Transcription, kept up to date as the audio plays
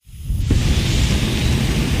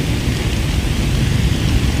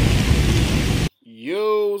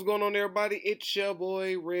going on, everybody? It's your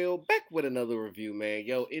boy Real back with another review, man.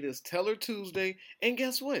 Yo, it is Teller Tuesday, and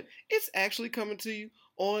guess what? It's actually coming to you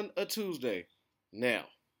on a Tuesday. Now,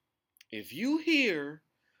 if you hear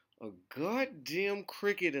a goddamn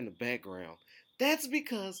cricket in the background, that's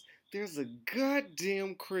because there's a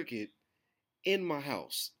goddamn cricket in my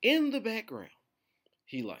house in the background.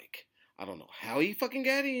 I don't know how he fucking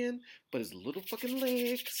got in, but his little fucking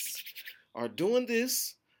legs are doing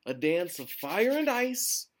this, a dance of fire and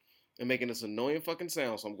ice, and making this annoying fucking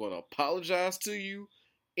sound. So I'm going to apologize to you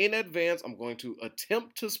in advance. I'm going to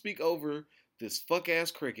attempt to speak over this fuck ass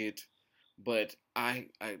cricket, but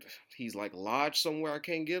he's like lodged somewhere I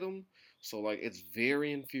can't get him. So like it's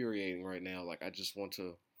very infuriating right now. Like I just want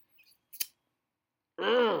to.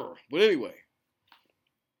 But anyway,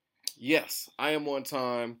 yes, I am on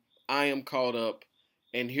time. I am caught up,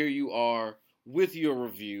 and here you are with your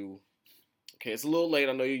review. Okay, it's a little late.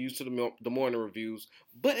 I know you're used to the morning reviews,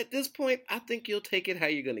 but at this point, I think you'll take it how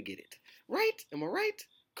you're gonna get it. Right? Am I right?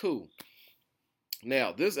 Cool.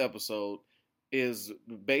 Now, this episode is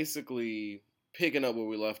basically picking up where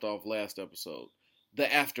we left off last episode.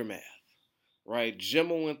 The aftermath. Right?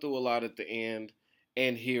 Gemma went through a lot at the end,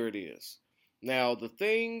 and here it is. Now,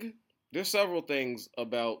 there's several things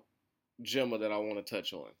about Gemma that I want to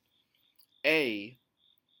touch on.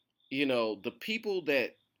 The people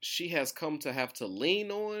that she has come to have to lean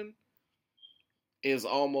on is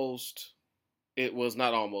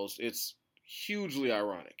it's hugely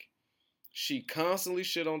ironic. She constantly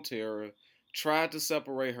shit on Tara, tried to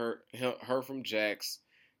separate her from Jax,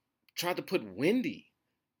 tried to put Wendy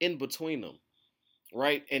in between them,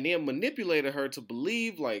 right? And then manipulated her to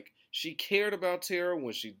believe like she cared about Tara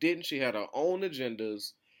when she didn't. She had her own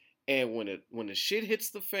agendas, and when the shit hits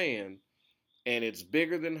the fan and it's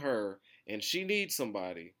bigger than her and she needs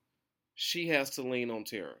somebody, she has to lean on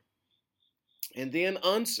Tara. And then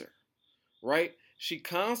Unser, right? She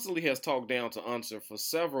constantly has talked down to Unser for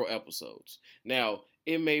several episodes. Now,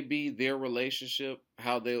 it may be their relationship,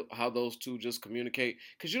 how those two just communicate,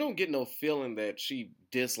 because you don't get no feeling that she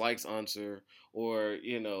dislikes Unser or,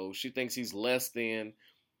 she thinks he's less than.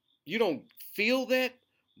 You don't feel that,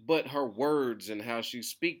 but her words and how she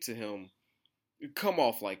speaks to him come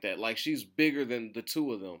off like that, like she's bigger than the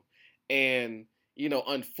two of them. And,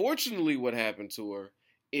 unfortunately what happened to her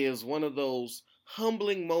is one of those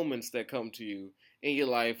humbling moments that come to you in your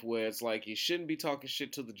life where it's like you shouldn't be talking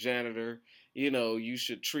shit to the janitor. You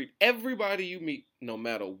should treat everybody you meet, no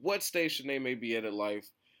matter what station they may be at in life,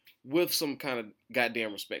 with some kind of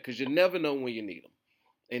goddamn respect, because you never know when you need them.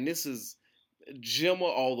 And this is Gemma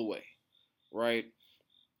all the way, right?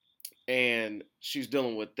 And she's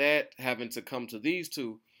dealing with that, having to come to these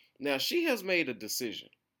two. Now, she has made a decision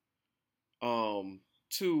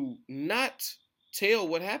to not tell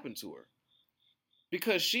what happened to her.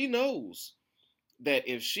 Because she knows that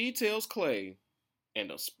if she tells Clay,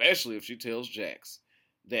 and especially if she tells Jax,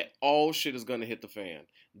 that all shit is going to hit the fan.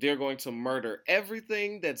 They're going to murder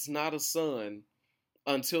everything that's not a son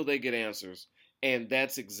until they get answers. And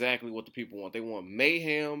that's exactly what the people want. They want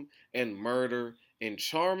mayhem and murder and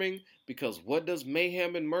charming, because what does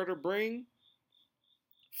mayhem and murder bring?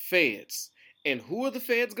 Feds. And who are the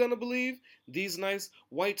feds gonna believe? These nice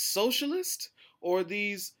white socialists or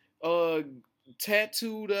these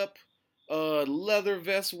tattooed up leather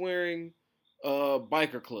vest wearing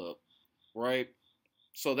biker club, right?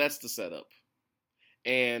 So that's the setup.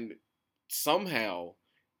 And somehow,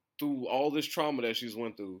 through all this trauma that she's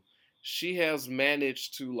went through, she has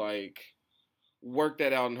managed to work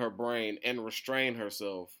that out in her brain and restrain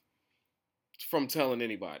herself from telling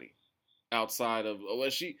anybody outside of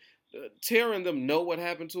Tara and them know what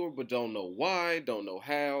happened to her, but don't know why, don't know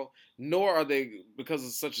how, nor are they, because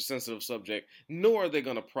it's such a sensitive subject, nor are they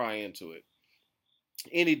going to pry into it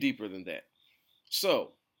any deeper than that.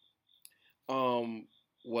 So,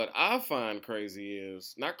 what I find crazy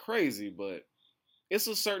is, not crazy, but it's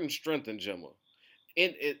a certain strength in Gemma.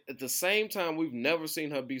 At the same time, we've never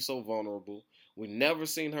seen her be so vulnerable. We've never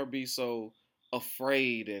seen her be so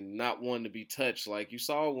afraid and not wanting to be touched. Like you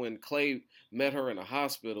saw when Clay met her in the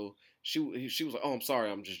hospital, she was like, "Oh, I'm sorry,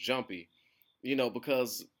 I'm just jumpy,"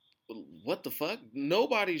 because what the fuck?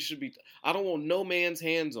 Nobody should be. I don't want no man's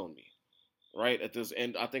hands on me, right? At this,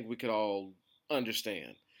 and I think we could all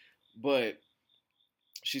understand, but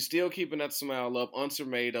she's still keeping that smile up. Unser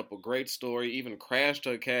made up a great story, even crashed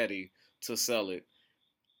her caddy to sell it.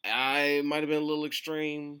 I might have been a little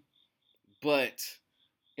extreme, but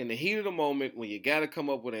in the heat of the moment, when you gotta come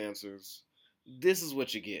up with answers, this is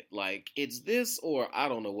what you get. Like, it's this or I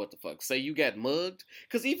don't know what the fuck. Say you got mugged?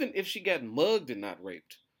 Because even if she got mugged and not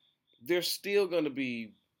raped, there's still gonna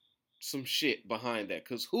be some shit behind that.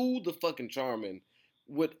 Because who the fucking Charmin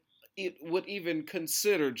would even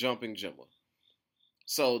consider jumping Gemma?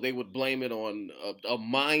 So they would blame it on a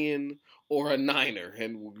Mayan or a Niner,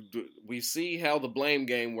 and we see how the blame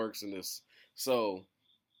game works in this. So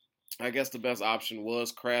I guess the best option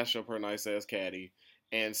was crash up her nice ass caddy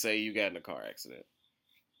and say you got in a car accident.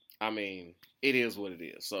 I mean, it is what it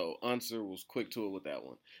is. So Unser was quick to it with that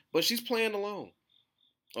one. But she's playing along.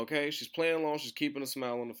 Okay? She's playing along. She's keeping a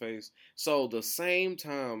smile on the face. So the same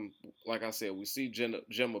time, like I said, we see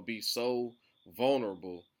Gemma be so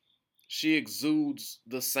vulnerable. She exudes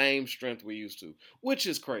the same strength we used to, which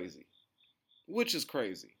is crazy. Which is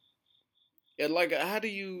crazy. And like, how do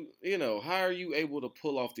you, how are you able to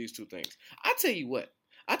pull off these two things? I tell you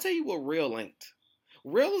what Real ain't.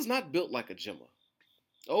 Real is not built like a Gemma.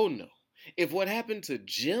 Oh no. If what happened to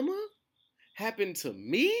Gemma happened to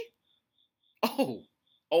me, oh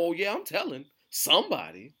yeah, I'm telling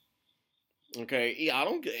somebody. Okay, yeah, I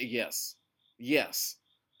don't get. Yes,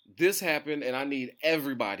 this happened, and I need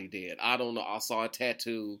everybody dead. I don't know. I saw a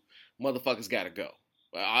tattoo. Motherfuckers got to go.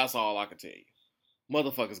 That's all I can tell you.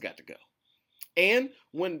 Motherfuckers got to go. And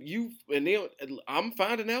then I'm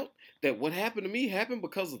finding out that what happened to me happened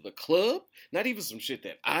because of the club, not even some shit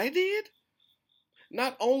that I did.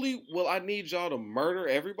 Not only will I need y'all to murder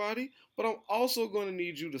everybody, but I'm also going to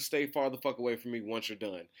need you to stay far the fuck away from me once you're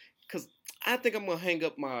done. Because I think I'm going to hang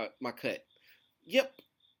up my cut. Yep,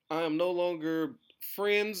 I am no longer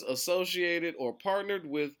friends, associated, or partnered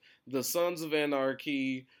with the Sons of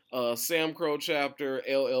Anarchy, Sam Crow chapter,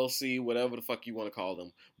 LLC, whatever the fuck you want to call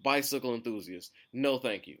them, bicycle enthusiasts. No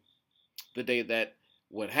thank you. The day that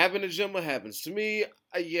what happened to Gemma happens to me,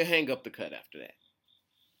 you hang up the cut after that.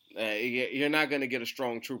 You're not going to get a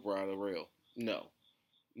strong trooper out of the rail. No.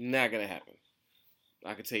 Not going to happen.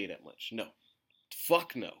 I can tell you that much. No.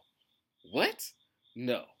 Fuck no. What?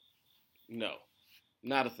 No. No.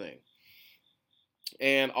 Not a thing.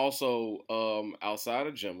 And also, outside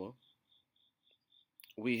of Gemma,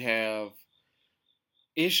 we have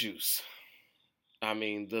issues. I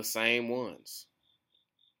mean, the same ones.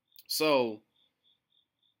 So,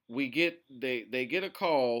 they get a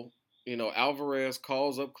call. Alvarez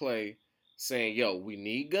calls up Clay saying, yo, we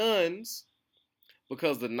need guns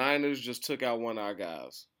because the Niners just took out one of our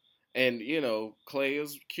guys. And, Clay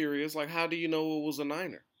is curious, like, how do you know it was a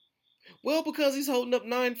Niner? Well, because he's holding up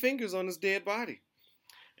 9 fingers on his dead body.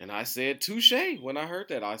 And I said, touche, when I heard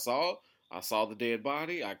that. I saw the dead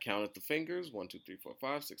body. I counted the fingers, 1, 2, 3, 4,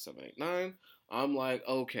 5, 6, 7, 8, 9. I'm like,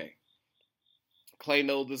 okay. Clay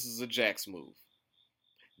knows this is a Jax move.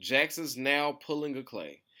 Jax is now pulling a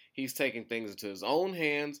Clay. He's taking things into his own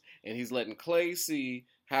hands, and he's letting Clay see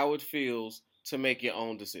how it feels to make your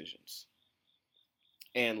own decisions.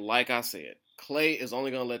 And like I said, Clay is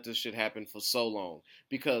only going to let this shit happen for so long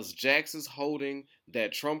because Jax is holding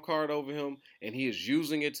that trump card over him, and he is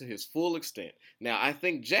using it to his full extent. Now, I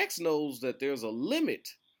think Jax knows that there's a limit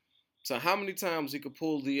to how many times he could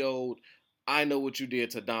pull the old, I know what you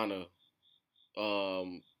did to Donna,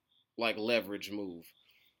 leverage move.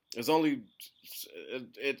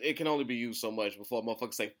 It can only be used so much before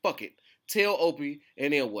motherfuckers say, fuck it, tell Opie,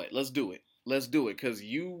 and then what? Let's do it, because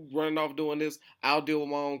you running off doing this, I'll deal with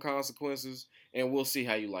my own consequences, and we'll see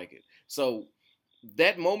how you like it. So,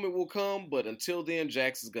 that moment will come, but until then,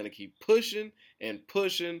 Jax is going to keep pushing and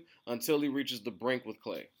pushing until he reaches the brink with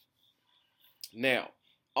Clay. Now,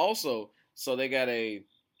 also, so they got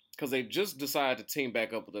because they just decided to team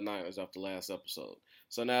back up with the Niners after last episode.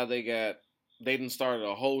 So now they done started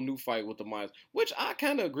a whole new fight with the Mayans, which I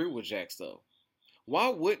kind of agree with Jax, though. Why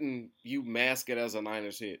wouldn't you mask it as a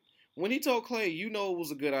Niners hit? When he told Clay, it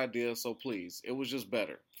was a good idea, so please, it was just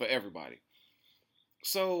better for everybody.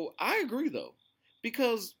 So I agree, though,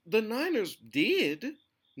 because the Niners did,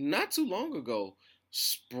 not too long ago,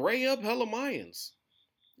 spray up hella Mayans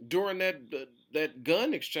during that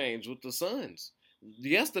gun exchange with the Suns.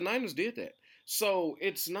 Yes, the Niners did that. So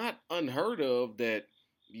it's not unheard of that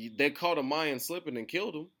they caught a Mayan slipping and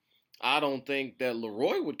killed him. I don't think that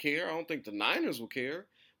Leroy would care. I don't think the Niners would care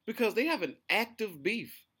because they have an active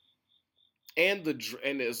beef. And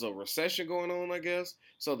there's a recession going on, I guess.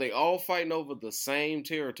 So they all fighting over the same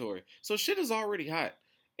territory. So shit is already hot.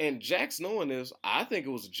 And Jax knowing this, I think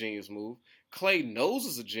it was a genius move. Clay knows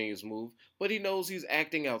it's a genius move, but he knows he's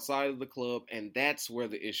acting outside of the club, and that's where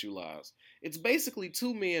the issue lies. It's basically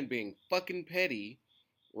two men being fucking petty,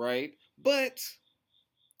 right? But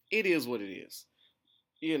it is what it is.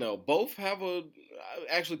 Both have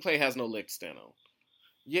actually Clay has no leg to stand on.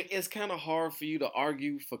 Yeah, it's kind of hard for you to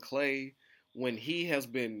argue for Clay when he has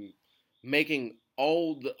been making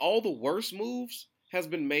all the worst moves has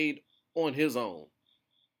been made on his own.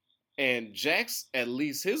 And Jax, at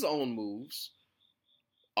least his own moves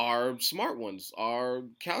are smart ones, are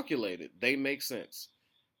calculated. They make sense.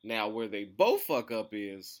 Now, where they both fuck up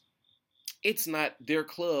is it's not their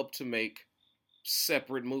club to make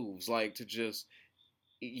separate moves. Like to just,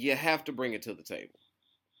 you have to bring it to the table.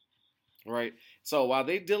 Right? So while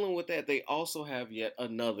they dealing with that, they also have yet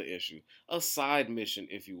another issue, a side mission,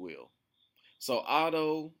 if you will. So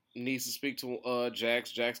Otto needs to speak to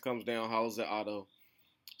Jax. Jax comes down, hollers at Otto.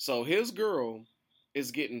 So his girl is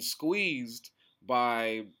getting squeezed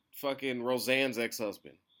by fucking Roseanne's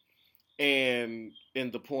ex-husband. And in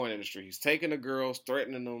the porn industry, he's taking the girls,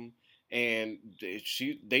 threatening them, and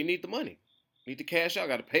they need the money, need to cash out,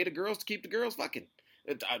 got to pay the girls to keep the girls fucking.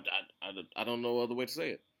 I don't know other way to say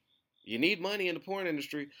it. You need money in the porn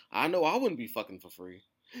industry. I know I wouldn't be fucking for free.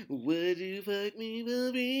 Would you fuck me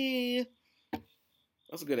for free?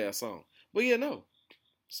 That's a good ass song. But yeah, no,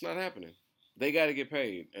 it's not happening. They got to get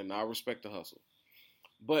paid, and I respect the hustle.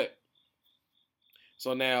 But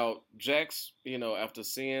so now Jax, after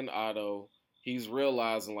seeing Otto, he's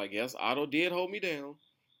realizing like, yes, Otto did hold me down.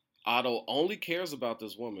 Otto only cares about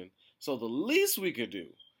this woman. So the least we could do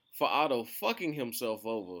for Otto fucking himself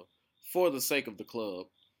over for the sake of the club,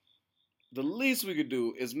 the least we could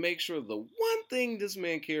do is make sure the one thing this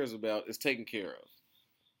man cares about is taken care of.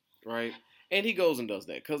 Right? And he goes and does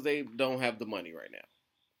that because they don't have the money right now.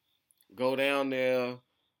 Go down there,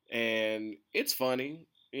 and it's funny.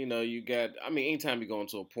 Anytime you go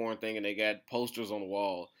into a porn thing and they got posters on the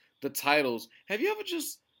wall, the titles. Have you ever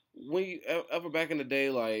ever back in the day,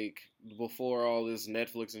 like before all this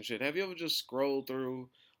Netflix and shit, have you ever just scrolled through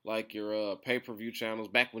like your pay-per-view channels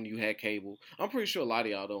back when you had cable? I'm pretty sure a lot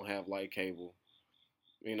of y'all don't have like cable,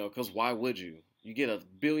 because why would you? You get a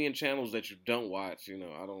billion channels that you don't watch,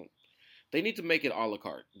 I don't. They need to make it a la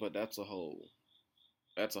carte, but that's a whole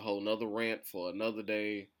nother rant for another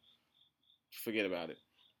day. Forget about it.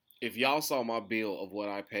 If y'all saw my bill of what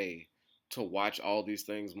I pay to watch all these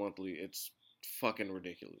things monthly, it's fucking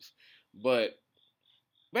ridiculous. But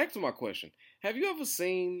back to my question. Have you ever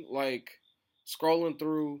seen like scrolling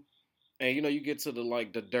through and you get to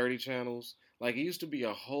the dirty channels? Like it used to be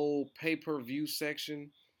a whole pay-per-view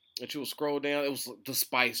section that you would scroll down. It was the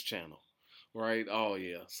Spice channel, right? Oh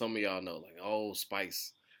yeah, some of y'all know like, oh,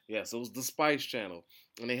 Spice. Yes, it was the Spice channel.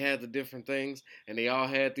 And they had the different things, and they all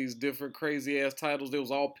had these different crazy ass titles. They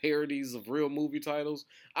was all parodies of real movie titles.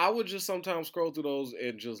 I would just sometimes scroll through those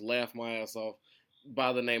and just laugh my ass off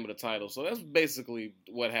by the name of the title. So that's basically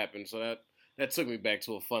what happened. So that took me back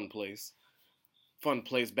to a fun place. Fun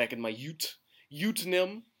place back in my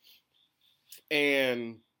youth-nym.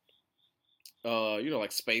 And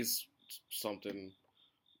like Space something,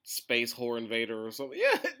 Space Horror Invader or something.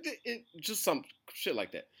 Yeah, just some shit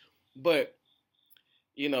like that. But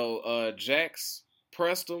Jax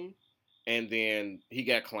pressed him, and then he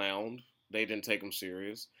got clowned. They didn't take him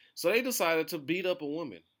serious, so they decided to beat up a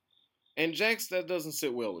woman. And Jax, that doesn't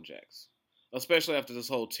sit well with Jax, especially after this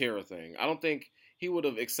whole Terra thing. I don't think he would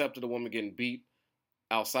have accepted a woman getting beat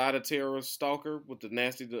outside of Terra Stalker with the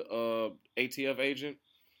nasty ATF agent.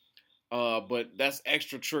 But that's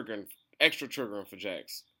extra triggering for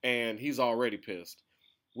Jax, and he's already pissed.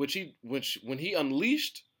 When he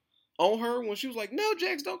unleashed on her, when she was like, "No,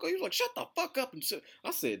 Jax, don't go," he was like, "Shut the fuck up!" And shit. I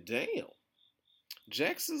said, "Damn,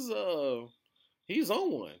 Jax is he's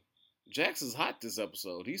on one. Jax is hot this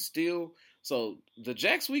episode. He's still the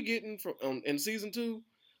Jax we getting from in season 2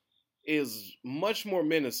 is much more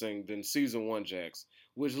menacing than season 1 Jax,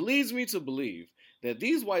 which leads me to believe that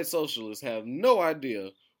these white socialists have no idea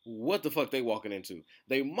what the fuck they walking into.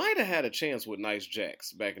 They might have had a chance with Nice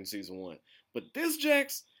Jax back in season 1, but this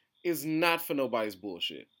Jax is not for nobody's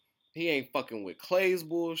bullshit. He ain't fucking with Clay's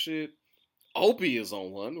bullshit. Opie is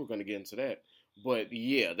on one. We're gonna get into that. But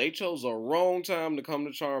yeah, they chose a wrong time to come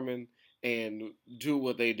to Charmin and do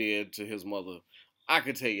what they did to his mother. I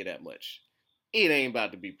can tell you that much. It ain't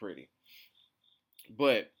about to be pretty.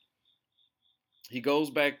 But he goes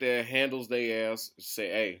back there, handles their ass, say,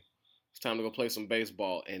 "Hey, it's time to go play some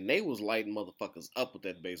baseball." And they was lighting motherfuckers up with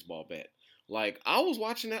that baseball bat. Like, I was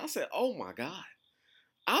watching that, I said, "Oh my God.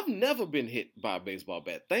 I've never been hit by a baseball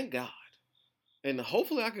bat. Thank God. And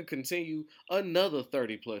hopefully I can continue another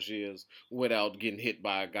 30 plus years without getting hit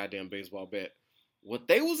by a goddamn baseball bat." What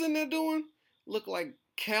they was in there doing looked like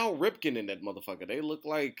Cal Ripken in that motherfucker. They look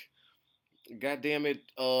like, goddamn it,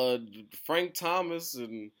 Frank Thomas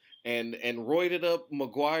and roided up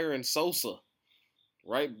McGuire and Sosa.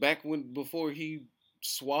 Right back before he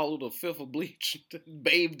swallowed a fifth of bleach,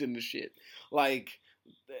 bathed in the shit. Like,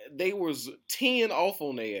 they was teeing off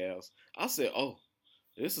on their ass. I said, "Oh,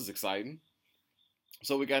 this is exciting."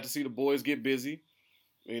 So we got to see the boys get busy.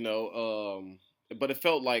 You know, but it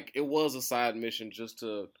felt like it was a side mission just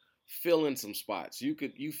to fill in some spots.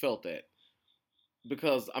 You felt that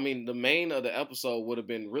because I mean the main of the episode would have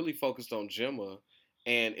been really focused on Gemma,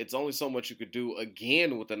 and it's only so much you could do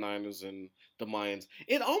again with the Niners and the Mayans.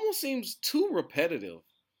 It almost seems too repetitive.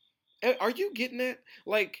 Are you getting that?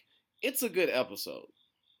 Like, it's a good episode,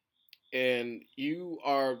 and you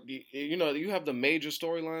have the major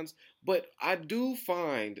storylines, but I do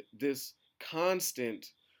find this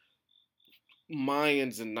constant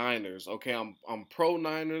Mayans and Niners. Okay, I'm pro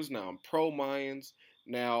Niners now. I'm pro Mayans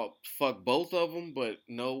now. Fuck both of them, but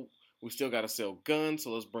no, we still got to sell guns.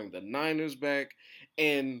 So let's bring the Niners back,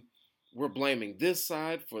 and we're blaming this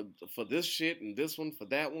side for this shit and this one for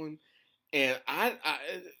that one. And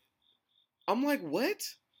I'm like, what?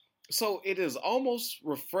 So it is almost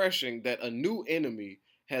refreshing that a new enemy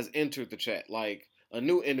has entered the chat. Like a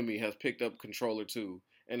new enemy has picked up controller too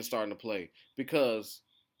and is starting to play because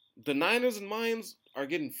the Niners and Mayans are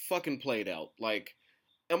getting fucking played out. Like,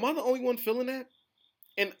 am I the only one feeling that?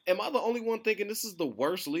 And am I the only one thinking this is the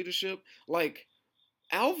worst leadership? Like,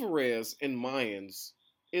 Alvarez in Mayans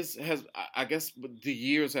I guess the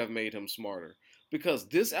years have made him smarter because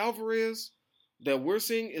this Alvarez that we're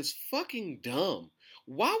seeing is fucking dumb.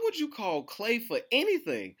 Why would you call Clay for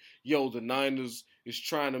anything? Yo, the Niners is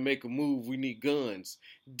trying to make a move. We need guns.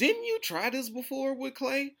 Didn't you try this before with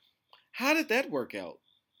Clay? How did that work out?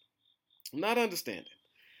 I'm not understanding.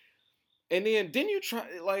 And then didn't you try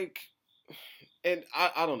like? And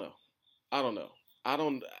I don't know. I don't know. I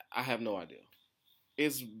don't. I have no idea.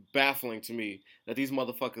 It's baffling to me that these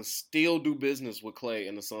motherfuckers still do business with Clay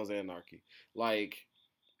and the Sons of Anarchy. Like,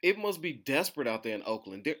 it must be desperate out there in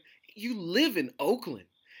Oakland. You live in Oakland.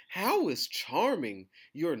 How is Charming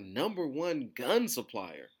your number one gun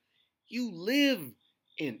supplier? You live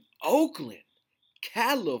in Oakland,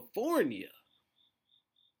 California.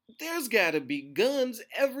 There's got to be guns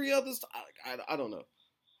every other. I don't know.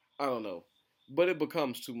 I don't know, but it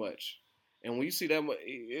becomes too much. And when you see that,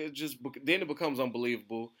 it just then it becomes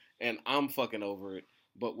unbelievable, and I'm fucking over it.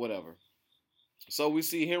 But whatever. So we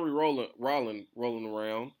see Henry rolling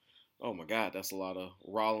around. Oh my God, that's a lot of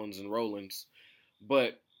Rollins and Rollins.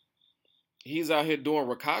 But he's out here doing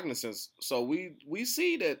reconnaissance. So we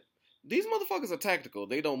see that these motherfuckers are tactical.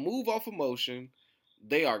 They don't move off emotion.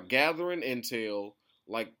 They are gathering intel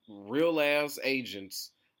like real ass agents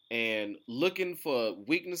and looking for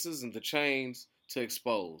weaknesses in the chains to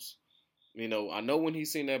expose. You know, I know when he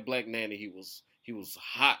seen that black nanny, he was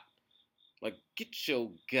hot. Like, get your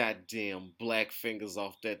goddamn black fingers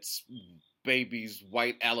off that baby's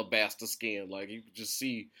white alabaster skin. Like, you could just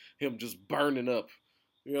see him just burning up.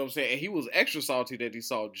 You know what I'm saying? And he was extra salty that he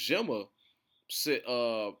saw Gemma sit.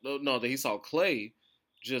 No, that he saw Clay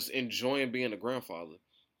just enjoying being a grandfather.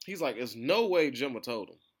 He's like, there's no way Gemma told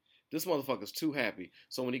him. This motherfucker's too happy.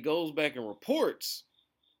 So when he goes back and reports,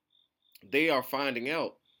 they are finding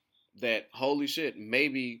out that holy shit,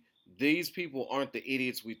 maybe these people aren't the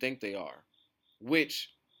idiots we think they are. Which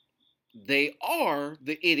they are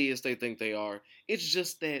the idiots they think they are. It's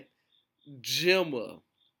just that Gemma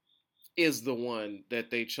is the one that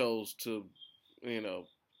they chose to, you know,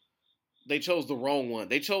 they chose the wrong one.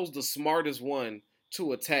 They chose the smartest one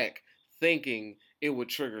to attack, thinking it would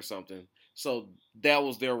trigger something. So that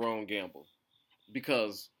was their wrong gamble.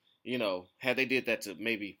 Because, had they did that to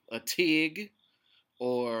maybe a Tig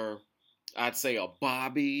or I'd say a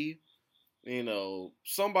Bobby,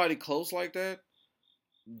 somebody close like that,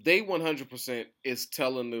 they 100% is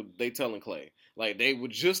telling Clay. Like, they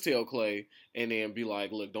would just tell Clay and then be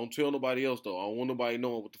like, look, don't tell nobody else though. I don't want nobody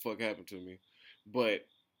knowing what the fuck happened to me.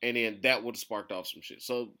 And then that would have sparked off some shit.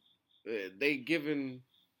 So they giving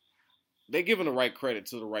the right credit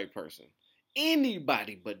to the right person.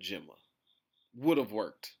 Anybody but Gemma would have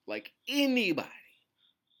worked. Like, anybody.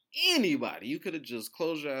 You could have just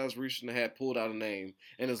closed your eyes, reached in the hat, pulled out a name,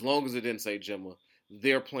 and as long as it didn't say Gemma,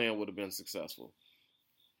 their plan would have been successful.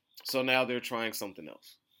 So now they're trying something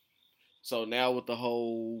else. So now with the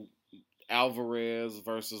whole Alvarez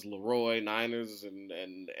versus Leroy, Niners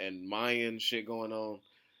and Mayan shit going on,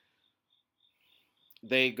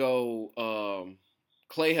 they go.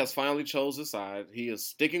 Clay has finally chose his side. He is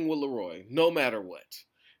sticking with Leroy, no matter what.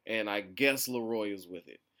 And I guess Leroy is with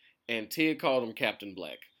it. And Tig called him Captain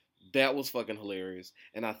Black. That was fucking hilarious.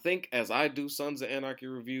 And I think as I do Sons of Anarchy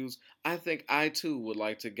reviews, I think I too would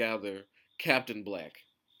like to gather Captain Black.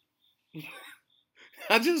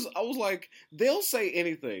 I was like, they'll say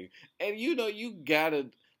anything. And you gotta,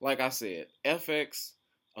 like I said, FX,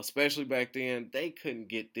 especially back then, they couldn't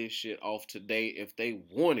get this shit off today if they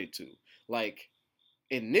wanted to. Like,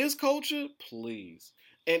 in this culture, please.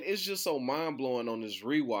 And it's just so mind blowing on this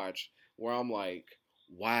rewatch where I'm like,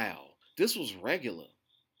 wow, this was regular.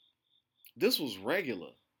 This was regular.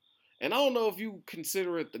 And I don't know if you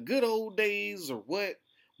consider it the good old days or what,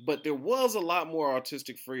 but there was a lot more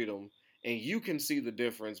artistic freedom, and you can see the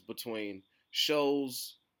difference between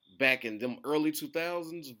shows back in them early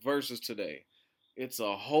 2000s versus today. It's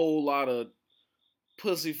a whole lot of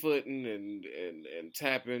pussyfooting and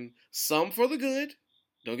tapping, some for the good.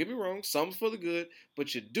 Don't get me wrong, some for the good,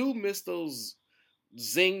 but you do miss those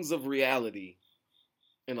zings of reality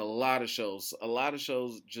in a lot of shows. A lot of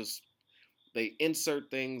shows just they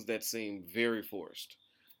insert things that seem very forced.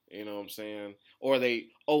 You know what I'm saying? Or they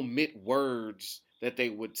omit words that they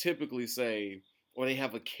would typically say, or they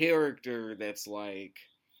have a character that's like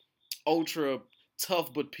ultra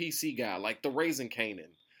tough but PC guy, like the Raising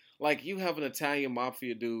Kanan. Like you have an Italian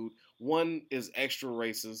mafia dude, one is extra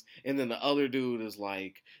racist, and then the other dude is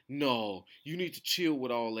like, no, you need to chill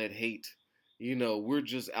with all that hate. You know, we're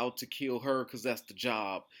just out to kill her because that's the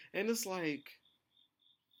job. And it's like,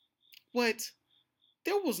 what?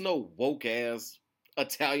 There was no woke ass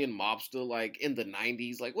Italian mobster like in the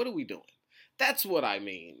 90s. Like, what are we doing? That's what I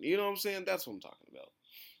mean. You know what I'm saying? That's what I'm talking about.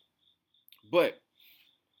 But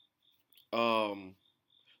um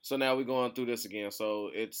so now we're going through this again. So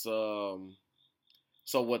it's so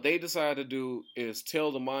what they decide to do is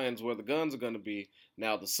tell the Mayans where the guns are gonna be.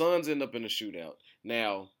 Now the Suns end up in a shootout.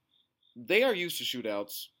 Now they are used to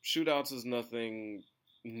shootouts. Shootouts is nothing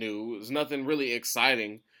new. It's nothing really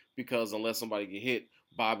exciting because unless somebody get hit,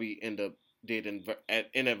 Bobby did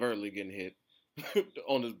inadvertently getting hit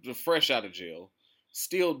on the fresh out of jail,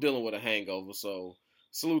 still dealing with a hangover. So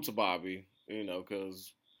salute to Bobby, you know,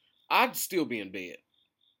 because I'd still be in bed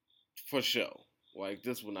for sure. Like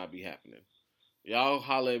this will not be happening. Y'all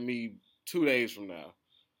holler at me 2 days from now.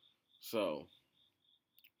 So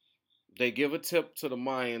they give a tip to the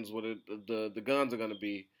Mayans where the guns are gonna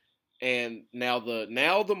be, and now the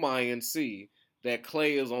Mayans see that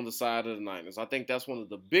Clay is on the side of the Niners. I think that's one of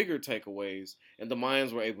the bigger takeaways, and the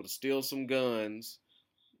Mayans were able to steal some guns,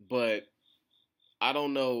 but I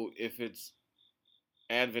don't know if it's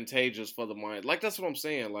advantageous for the Mayans. Like that's what I'm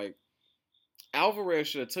saying. Like Alvarez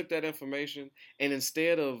should have took that information and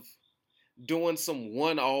instead of doing some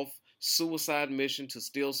one-off suicide mission to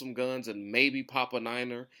steal some guns and maybe pop a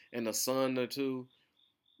Niner and a son or two,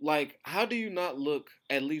 like how do you not look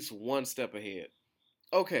at least one step ahead?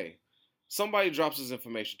 Okay, somebody drops this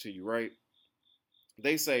information to you, right?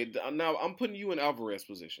 They say, now I'm putting you in Alvarez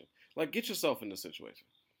position. Like, get yourself in this situation.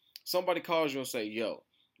 Somebody calls you and say, yo,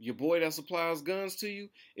 your boy that supplies guns to you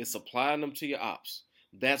is supplying them to your ops.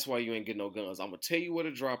 That's why you ain't getting no guns. I'm going to tell you where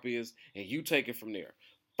the drop is, and you take it from there.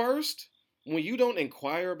 First, when you don't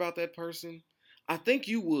inquire about that person, I think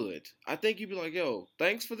you would. I think you'd be like, yo,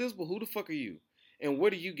 thanks for this, but who the fuck are you? And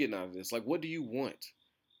what are you getting out of this? Like, what do you want?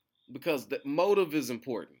 Because the motive is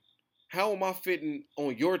important. How am I fitting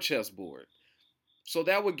on your chessboard? So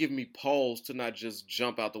that would give me pause to not just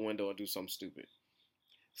jump out the window and do something stupid.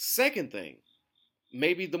 Second thing,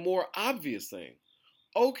 maybe the more obvious thing.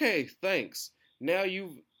 Okay, thanks. Now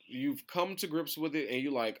you've come to grips with it and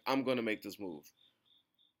you're like, I'm gonna make this move.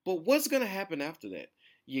 But what's gonna happen after that?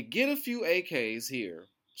 You get a few AKs here,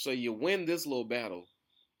 so you win this little battle.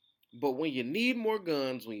 But when you need more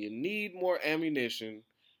guns, when you need more ammunition,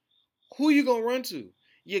 who you gonna run to?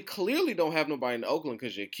 You clearly don't have nobody in Oakland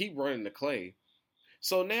because you keep running to Clay.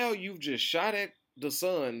 So now you've just shot at the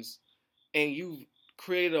Suns and you've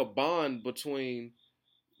created a bond between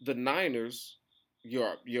the Niners,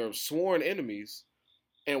 your sworn enemies,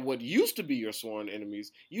 and what used to be your sworn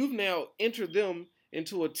enemies. You've now entered them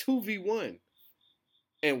into a 2v1.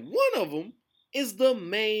 And one of them is the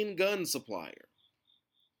main gun supplier.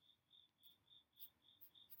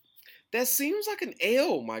 That seems like an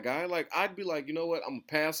L, my guy. Like I'd be like, you know what? I'm gonna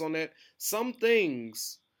pass on that. Some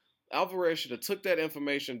things Alvarez should have took that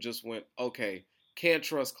information, just went, okay, can't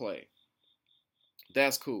trust Clay.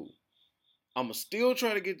 That's cool. I'm gonna still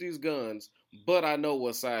try to get these guns, but I know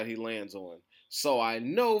what side he lands on. So I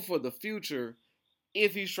know for the future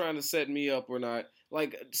if he's trying to set me up or not.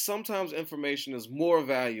 Like sometimes information is more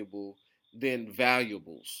valuable than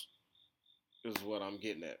valuables, is what I'm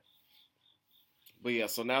getting at. But yeah,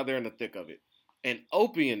 so now they're in the thick of it. And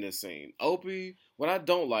Opie in this scene, Opie, what I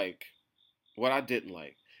didn't like,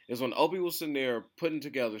 is when Opie was sitting there putting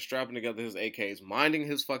together, strapping together his AKs, minding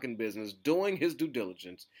his fucking business, doing his due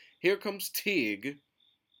diligence. Here comes Tig,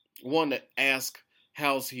 one to ask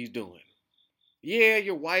how's he doing. Yeah,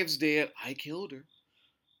 your wife's dead. I killed her.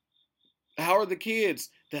 How are the kids?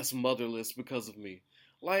 That's motherless because of me.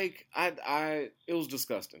 Like it was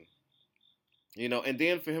disgusting, you know. And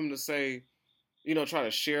then for him to say, try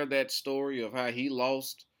to share that story of how he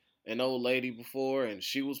lost an old lady before and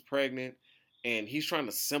she was pregnant, and he's trying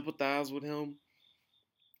to sympathize with him.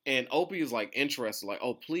 And Opie is like interested, like,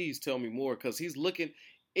 oh, please tell me more, because he's looking.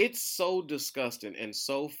 It's so disgusting and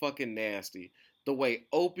so fucking nasty the way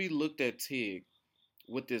Opie looked at Tig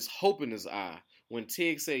with this hope in his eye. When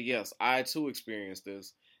Tig said, yes, I too experienced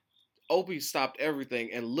this, Opie stopped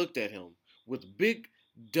everything and looked at him with big,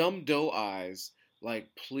 dumb doe eyes, like,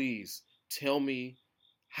 please tell me,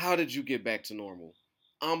 how did you get back to normal?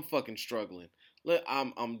 I'm fucking struggling.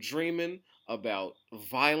 I'm dreaming about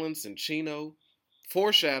violence and Chino.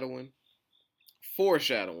 Foreshadowing.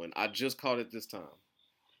 Foreshadowing. I just caught it this time.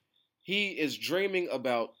 He is dreaming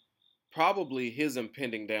about probably his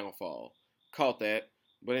impending downfall. Caught that.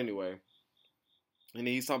 But anyway. And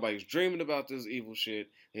he's talking about he's dreaming about this evil shit.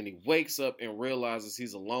 And he wakes up and realizes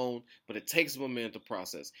he's alone. But it takes him a minute to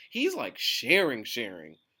process. He's like sharing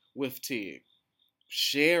with Tig.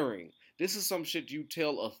 Sharing. This is some shit you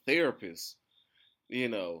tell a therapist.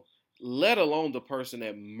 Let alone the person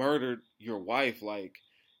that murdered your wife. Like,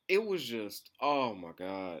 it was just, oh my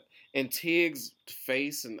God. And Tig's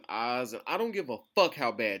face and eyes, and I don't give a fuck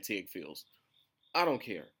how bad Tig feels. I don't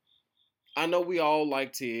care. I know we all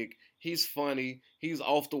like Tig. He's funny. He's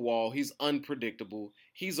off the wall. He's unpredictable.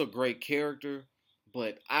 He's a great character.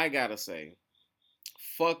 But I gotta say,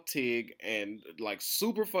 fuck Tig, and like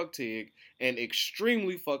super fuck Tig, and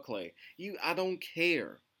extremely fuck Clay. I don't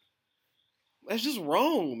care. That's just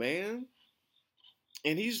wrong, man.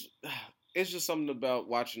 And it's just something about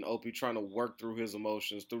watching Opie trying to work through his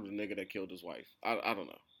emotions through the nigga that killed his wife. I don't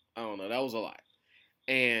know. I don't know. That was a lot.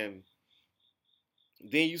 And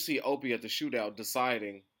then you see Opie at the shootout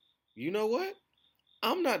deciding, you know what?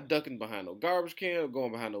 I'm not ducking behind no garbage can or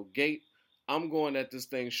going behind no gate. I'm going at this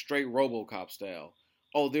thing straight RoboCop style.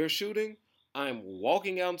 Oh, they're shooting? I'm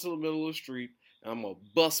walking out into the middle of the street and I'm going to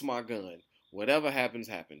bust my gun. Whatever happens,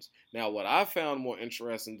 happens. Now, what I found more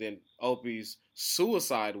interesting than Opie's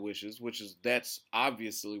suicide wishes, that's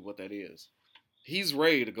obviously what that is. He's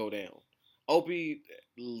ready to go down. Opie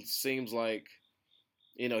seems like,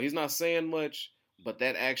 he's not saying much, but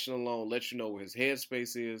that action alone lets you know where his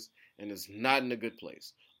headspace is, and it's not in a good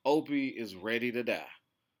place. Opie is ready to die.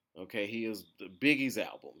 Okay, he is the Biggie's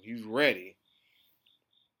album. He's ready.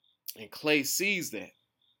 And Clay sees that.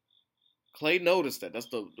 Clay noticed that. That's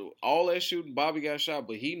all that shooting. Bobby got shot,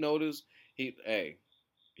 but he noticed.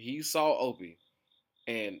 He saw Opie,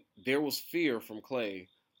 and there was fear from Clay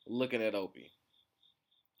looking at Opie.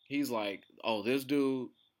 He's like, "Oh, this dude,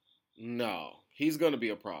 no, he's gonna be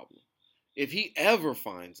a problem. If he ever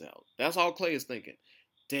finds out, that's all Clay is thinking.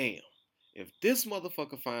 Damn, if this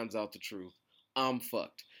motherfucker finds out the truth, I'm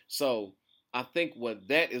fucked." So I think what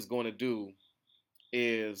that is going to do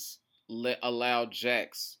is allow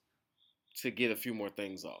Jax to get a few more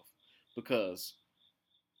things off. Because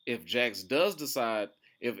if Jax does decide,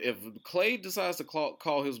 if Clay decides to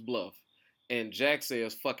call his bluff, and Jax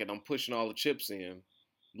says, fuck it, I'm pushing all the chips in,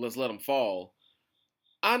 let's let them fall,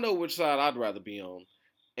 I know which side I'd rather be on.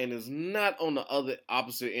 And it's not on the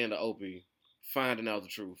opposite end of Opie finding out the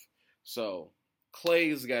truth. So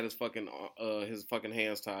Clay's got his fucking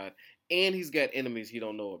hands tied, and he's got enemies he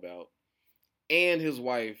don't know about. And his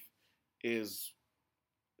wife is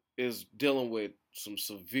dealing with some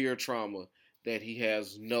severe trauma that he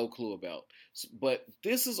has no clue about. But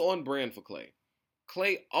this is on brand for Clay.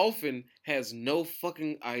 Clay often has no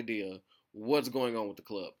fucking idea what's going on with the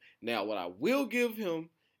club. Now, what I will give him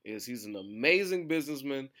is he's an amazing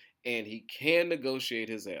businessman, and he can negotiate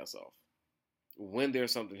his ass off when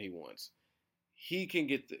there's something he wants. He can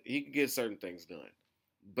get certain things done.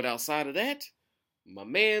 But outside of that, my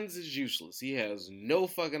man's is useless. He has no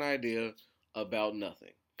fucking idea about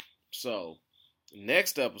nothing. So,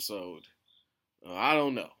 next episode, I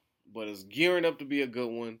don't know, but it's gearing up to be a good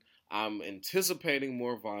one. I'm anticipating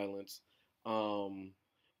more violence.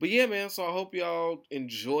 But yeah, man, so I hope y'all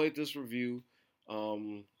enjoyed this review.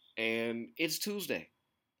 And it's Tuesday,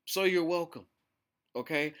 so you're welcome.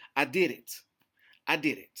 Okay? I did it.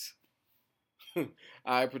 All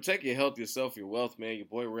right, protect your health, yourself, your wealth, man. Your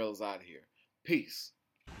boy Rail is out of here. Peace.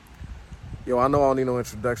 Yo, I know I don't need no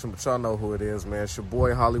introduction, but y'all know who it is, man. It's your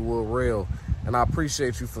boy Hollywood Rail, and I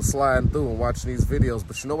appreciate you for sliding through and watching these videos.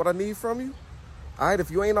 But you know what I need from you? All right, if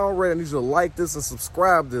you ain't already, I need you to like this and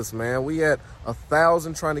subscribe this, man. We at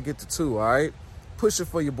 1,000 trying to get to 2, all right? Push it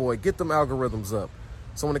for your boy. Get them algorithms up.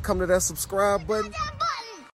 So when it come to that subscribe button,